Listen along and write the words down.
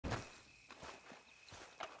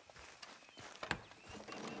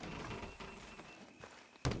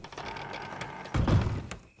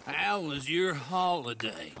How was your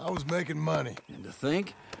holiday? I was making money. And to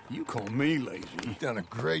think, you call me lazy. You've done a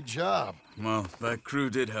great job. Well, that crew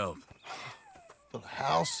did help. A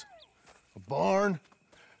house, a barn.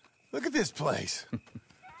 Look at this place.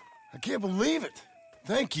 I can't believe it.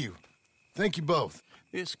 Thank you. Thank you both.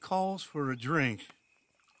 This calls for a drink.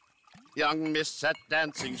 Young miss at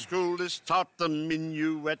dancing school is taught the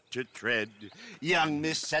minuet to tread. Young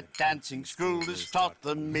miss at dancing school is taught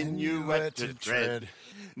the minuet to tread.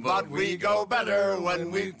 But we go better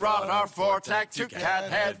when we've brought our four-tack to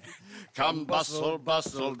Cathead. Come bustle,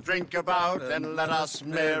 bustle, drink about, and let us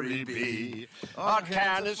merry be. Our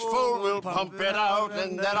can is full, we'll pump it out,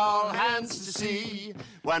 and then all hands to sea.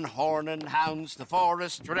 When horn and hounds the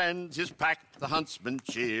forest rend, his pack the huntsman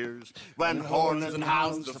cheers. When horn and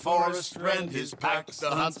hounds the forest rend, his pack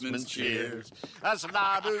the huntsman cheers. As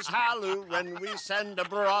loud as halloo when we send a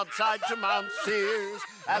broadside to Mount Sears.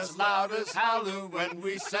 As loud as halloo when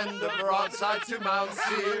we send a broadside to Mount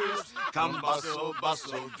Sears. Come bustle,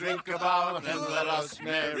 bustle, drink about, and let us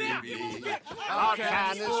merry be. Our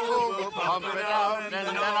can is full, we'll pump it out, and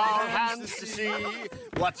then all hands to sea.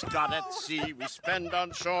 What's got at sea we spend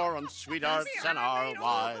on shore on sweethearts and our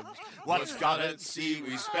wives. What's got at sea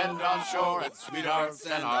we spend on shore at sweethearts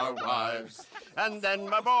and our wives. And then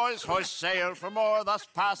my boys hoist sail for more, thus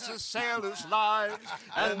passes sailors' lives.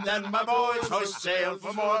 And then my boys hoist sail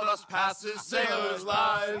for more, thus passes sailors'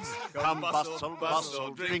 lives. Come bustle,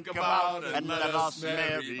 bustle, drink about, and let us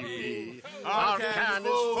merry be. Our can is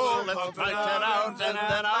full, let's drink it out, and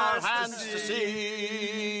then our hands to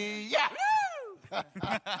sea. Yeah!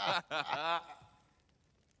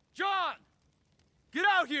 John! Get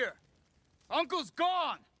out here! Uncle's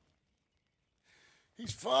gone!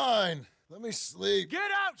 He's fine. Let me sleep.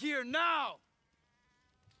 Get out here now!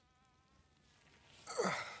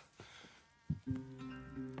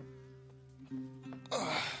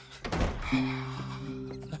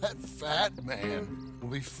 That fat man will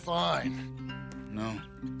be fine. No,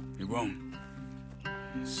 he won't.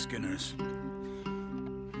 Skinner's.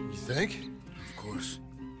 You think? Of course.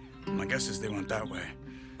 My guess is they went that way.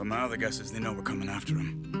 But my other guess is they know we're coming after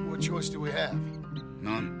him. What choice do we have?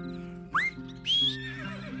 None.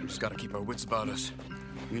 We just gotta keep our wits about us.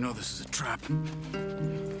 We know this is a trap.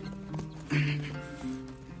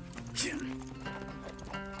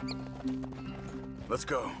 Let's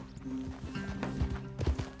go.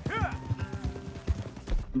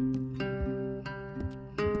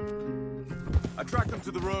 I tracked them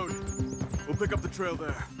to the road. We'll pick up the trail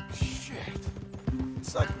there. Shit.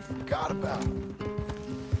 It's like we forgot about him.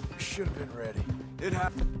 We should have been ready. It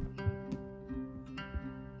happened.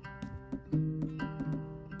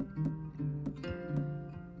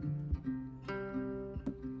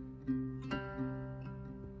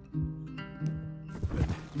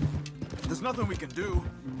 There's nothing we can do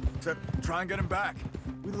except try and get him back.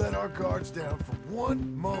 We let our guards down for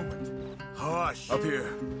one moment. Hush. Up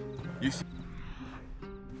here. You see?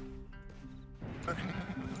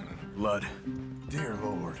 Blood. Dear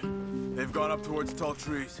Lord. They've gone up towards tall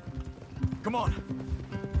trees. Come on.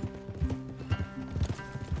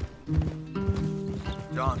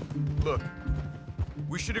 John, look.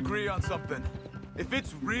 We should agree on something. If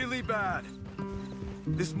it's really bad,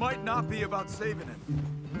 this might not be about saving him.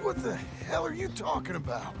 What the hell are you talking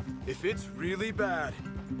about? If it's really bad,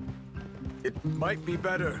 it might be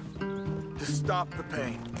better to stop the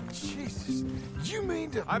pain. Jesus, you mean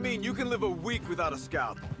to... I mean, you can live a week without a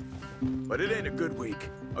scalp, but it ain't a good week.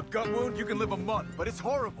 A gut wound, you can live a month, but it's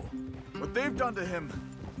horrible. What they've done to him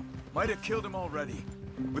might have killed him already,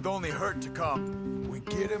 with only hurt to come. We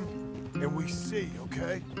get him, and we see,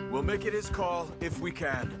 okay? We'll make it his call if we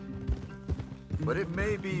can. But it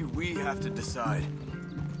may be we have to decide.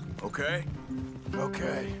 Okay?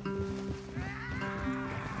 Okay.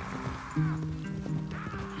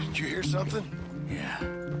 Did you hear something? Yeah.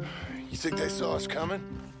 You think they saw us coming?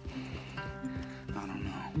 I don't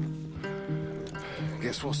know.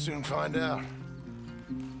 Guess we'll soon find out.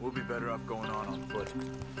 We'll be better off going on foot.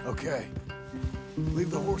 Okay.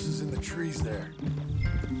 Leave the horses in the trees there.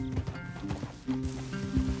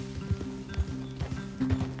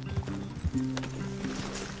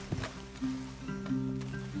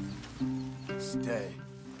 Stay.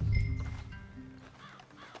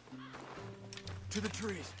 To the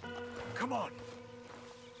trees. Come on.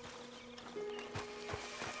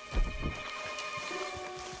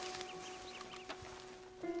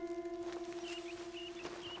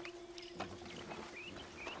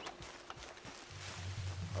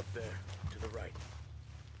 Up there, to the right.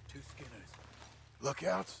 2 Skinners.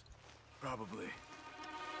 Lookouts? Probably.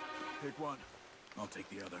 Take one. I'll take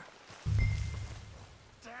the other.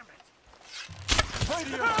 Damn it! Fight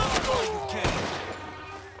here as long as you can.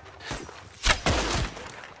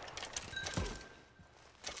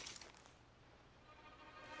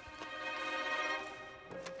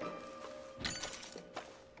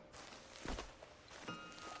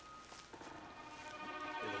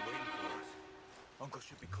 They're waiting for us. Uncle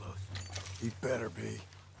should be close. He better be.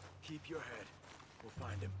 Keep your head. We'll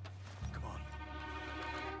find him. Come on.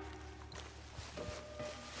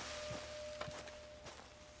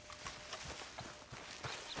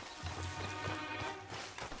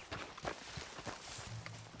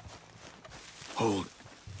 Hold.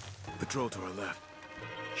 Patrol to our left.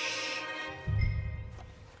 Shh.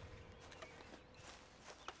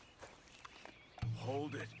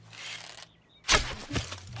 Hold it.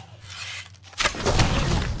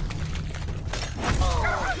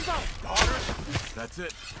 That's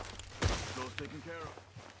it. Patrol's taken care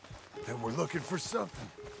of. Then we're looking for something.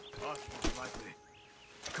 Us, most likely.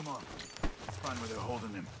 Come on. Let's find where they're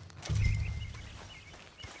holding him.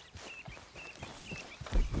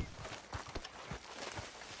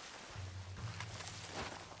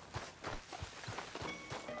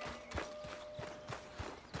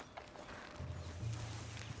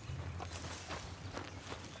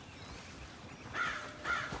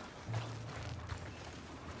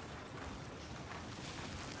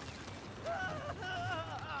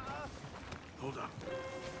 Hold up.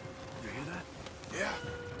 You hear that? Yeah.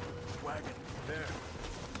 Wagon. There.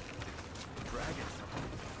 Dragon.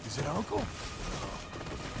 Is it Uncle?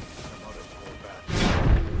 Some other poor bastard.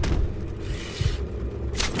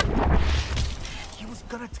 He was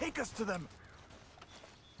gonna take us to them.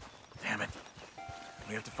 Damn it.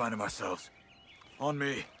 We have to find him ourselves. On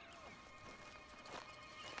me.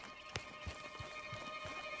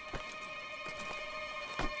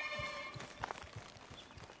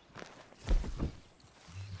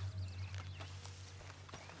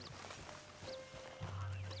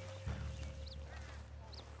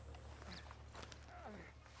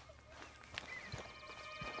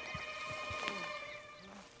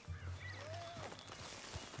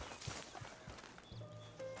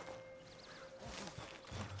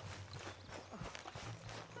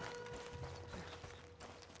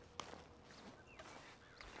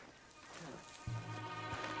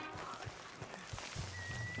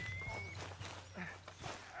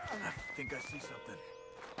 I think I see something.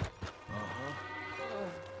 Uh-huh.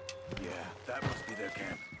 Yeah, that must be their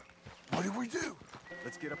camp. What do we do?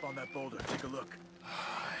 Let's get up on that boulder, take a look.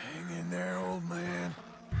 Hang in there, old man.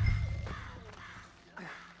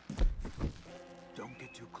 Don't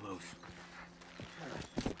get too close.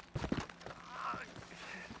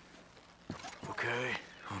 Okay,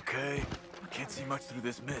 okay. I can't see much through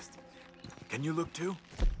this mist. Can you look too?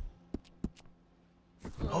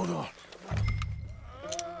 Hold on.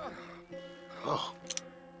 Oh.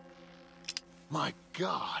 My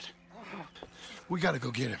God. We gotta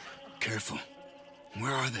go get him. Careful.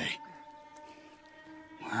 Where are they?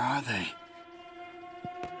 Where are they?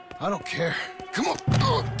 I don't care. Come on.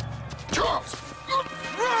 Charles!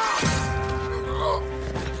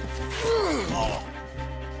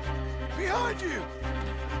 Behind you!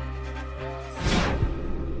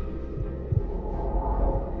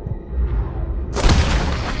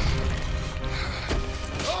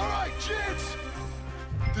 All right, kids!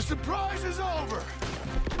 The surprise is over!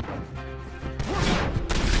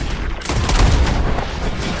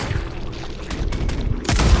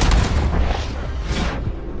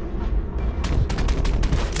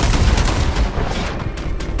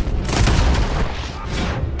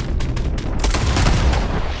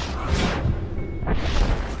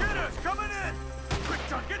 Skinners, coming in! Quick,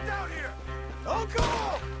 John, get down here!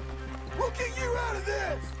 Uncle! We'll get you out of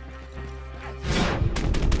this!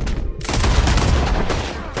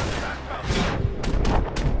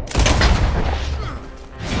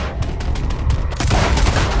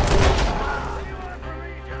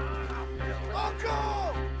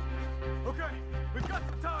 Uncle! Okay, we've got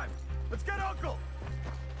some time. Let's get Uncle!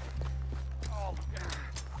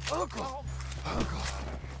 Uncle! Uncle,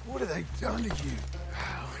 what have they done to you?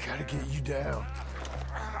 We gotta get you down.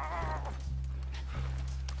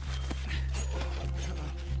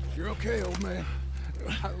 You're okay, old man.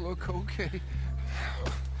 I look okay.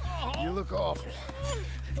 You look awful.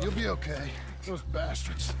 You'll be okay. Those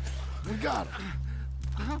bastards. We got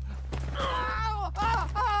them.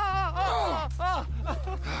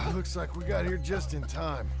 Looks like we got here just in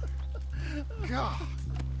time. God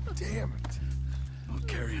damn it. I'll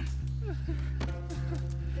carry him.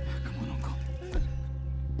 Come on, Uncle.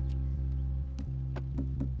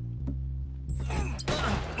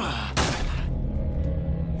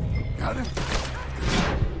 Got him?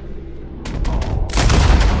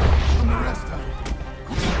 And the rest of them.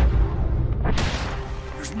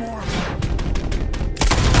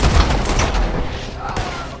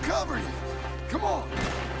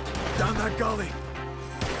 that gully.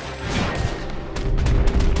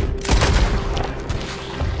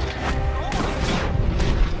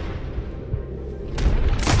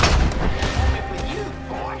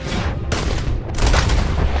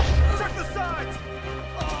 Check the sides!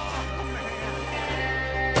 Oh, man.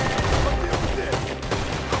 What deal with this?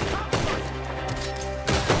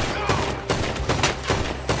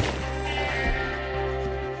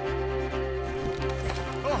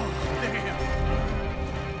 Oh, damn.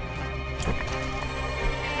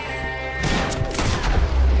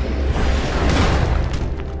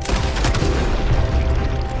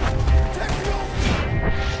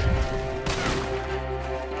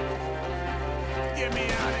 Get me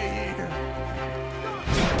out of here.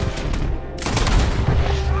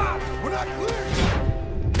 We're not clear!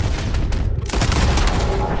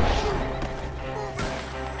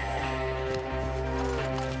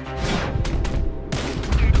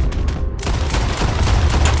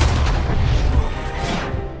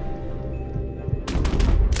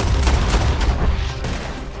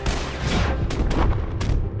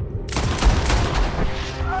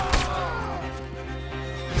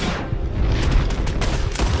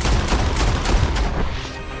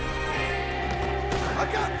 I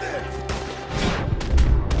got this!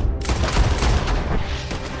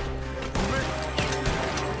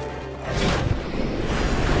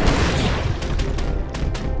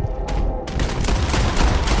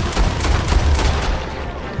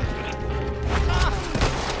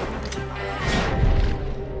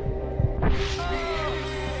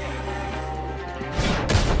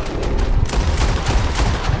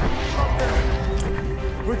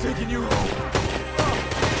 We're taking you home.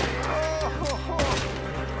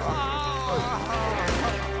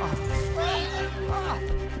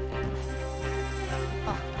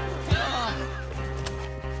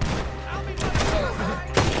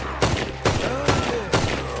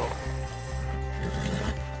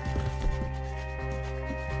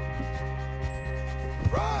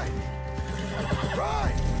 Right!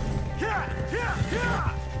 Right!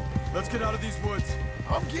 Yeah! Let's get out of these woods.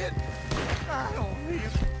 I'm getting... I don't feel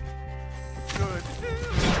good.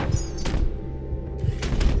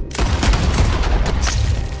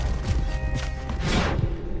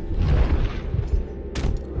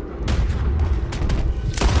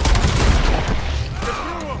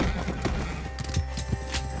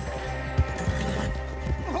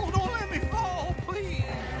 Oh, don't let me fall, please.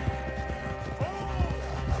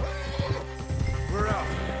 We're out.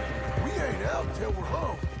 We ain't out until we're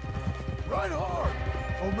home. Right hard.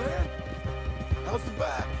 Oh, man. How's the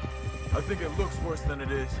back? I think it looks worse than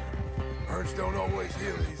it is. Burns don't always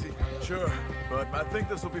heal easy. Sure, but I think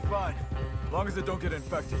this will be fine. As long as it don't get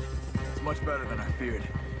infected. It's much better than I feared.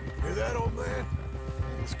 Hear that, old man?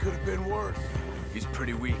 This could have been worse. He's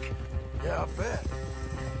pretty weak. Yeah, I bet.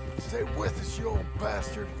 Stay with us, you old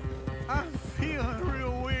bastard. I'm feeling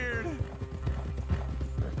real weird.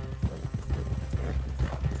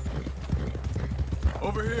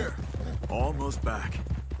 Over here. Almost back.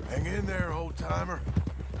 Hang in there, old-timer.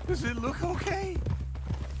 Does it look okay?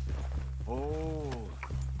 Oh.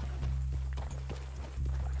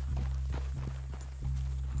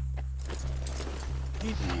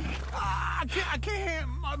 I can't.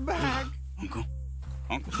 My back.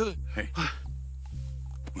 Uncle. Hey.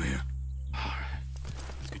 We're here. All right.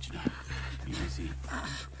 Let's get you down. Easy.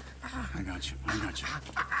 I got you.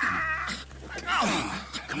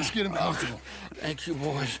 Let's get him comfortable. Thank you,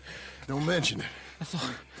 boys. Don't mention it. I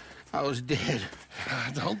thought I was dead.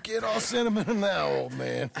 Don't get all sentimental now, old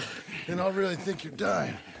man. Then I'll really think you're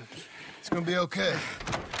dying. It's gonna be okay.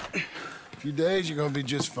 A few days, you're gonna be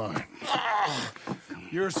just fine.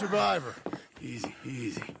 You're a survivor. Easy.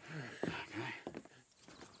 Okay.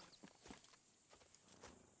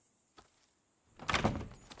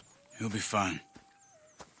 He'll be fine.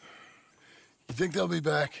 You think they'll be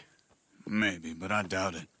back? Maybe, but I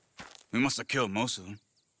doubt it. We must have killed most of them.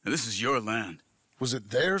 This is your land. Was it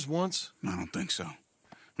theirs once? I don't think so.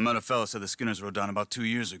 I met a fella said the Skinners rode down about 2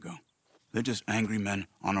 years ago. They're just angry men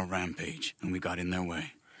on a rampage, and we got in their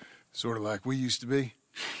way. Sort of like we used to be.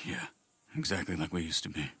 Yeah, exactly like we used to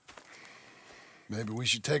be. Maybe we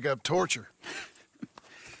should take up torture.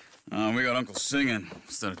 We got Uncle singing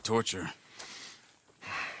instead of torture.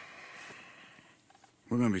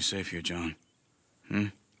 We're gonna be safe here, John.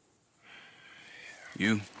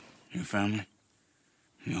 You, your family,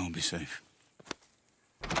 you'll all be safe.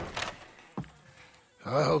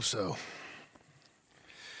 I hope so.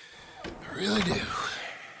 I really do.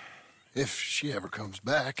 If she ever comes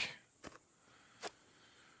back.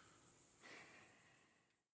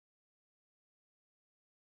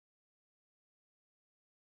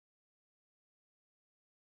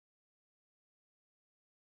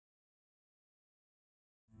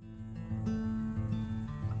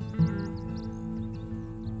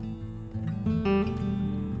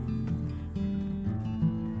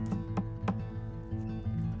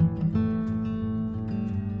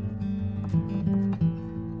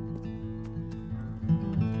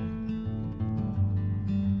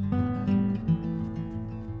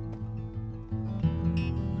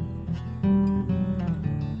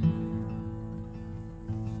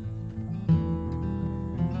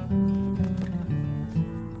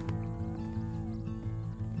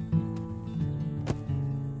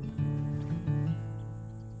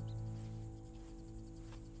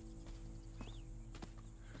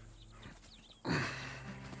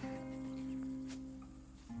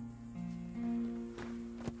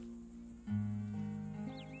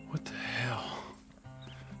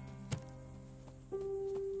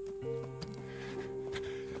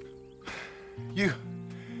 You're...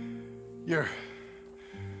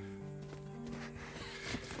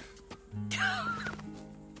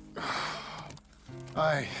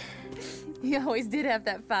 You always did have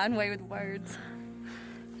that fine way with words.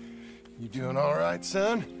 You doing all right,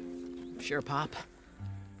 son? Sure, Pop.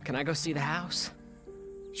 Can I go see the house?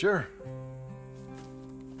 Sure.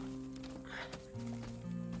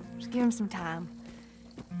 Just give him some time.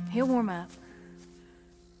 He'll warm up.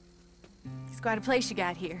 It's quite a place you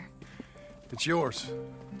got here. It's yours.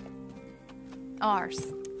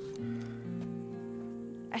 Ours.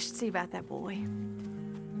 I should see about that boy.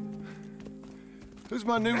 Who's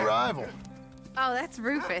my new rival? Oh, that's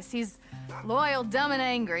Rufus. He's loyal, dumb, and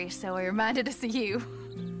angry, so he reminded us of you.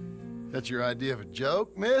 That's your idea of a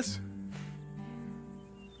joke, miss?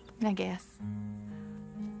 I guess.